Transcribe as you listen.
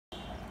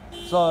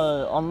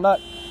So on that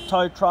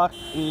tow truck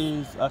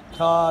is a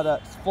car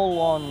that's full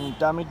on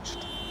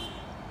damaged.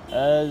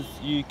 As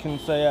you can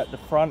see at the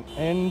front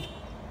end,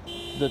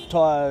 the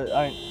tyre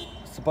ain't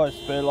supposed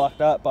to be like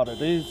that, but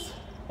it is,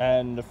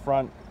 and the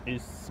front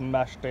is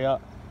smashed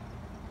out.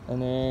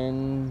 And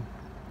then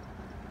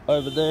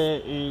over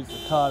there is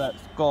a car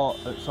that's got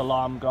its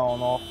alarm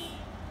going off.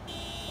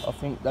 I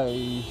think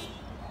they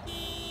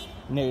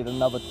need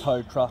another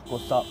tow truck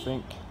or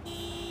something.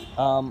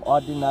 I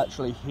didn't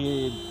actually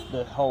hear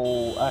the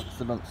whole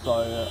accident,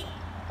 so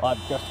I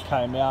just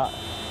came out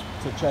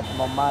to check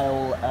my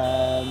mail,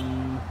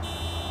 and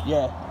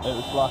yeah, it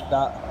was like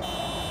that.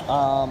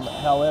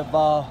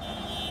 However,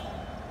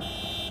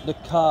 the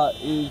car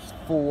is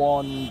full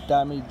on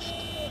damaged.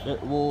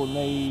 It will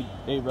need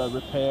either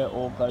repair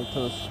or go to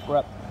a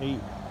scrap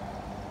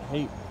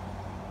heap,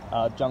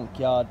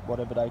 junkyard,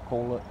 whatever they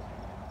call it,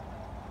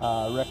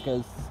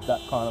 wreckers, that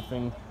kind of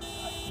thing.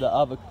 The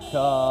other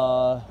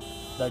car,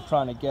 they're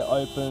trying to get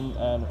open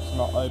and it's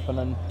not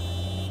opening.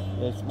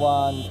 There's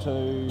 1,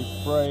 2,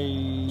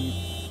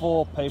 3,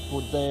 4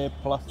 people there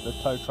plus the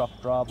tow truck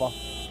driver.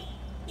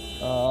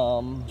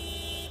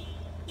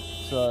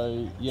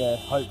 So yeah,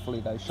 hopefully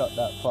they shut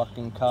that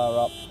fucking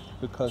car up,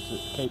 because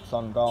it keeps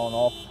on going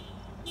off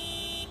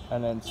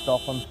and then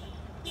stopping.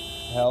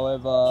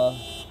 However,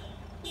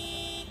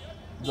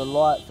 the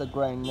lights are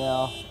green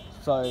now,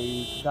 so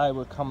they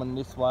were coming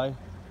this way,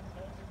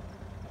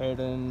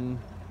 heading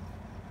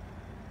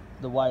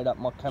the way that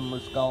my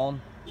camera's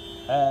gone,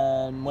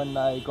 and when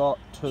they got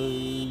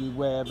to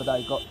wherever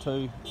they got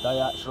to,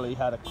 they actually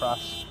had a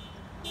crash.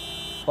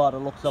 By the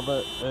looks of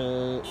it,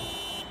 it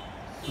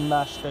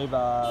smashed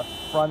either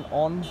front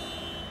on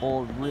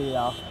or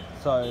rear.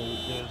 So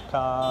there's a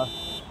car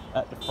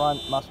at the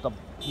front must have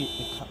hit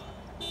the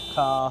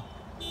car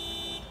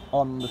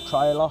on the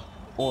trailer,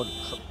 or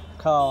the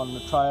car on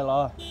the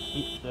trailer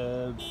hit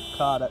the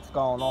car that's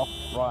going off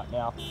right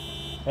now.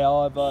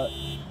 However,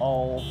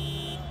 I'll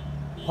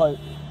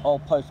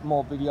post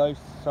more videos.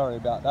 Sorry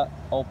about that.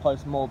 I'll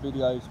post more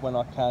videos when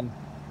I can.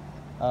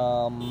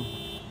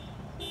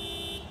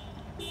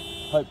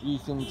 Hope you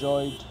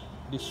enjoyed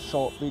this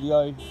short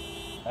video,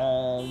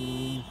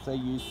 and see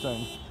you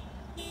soon.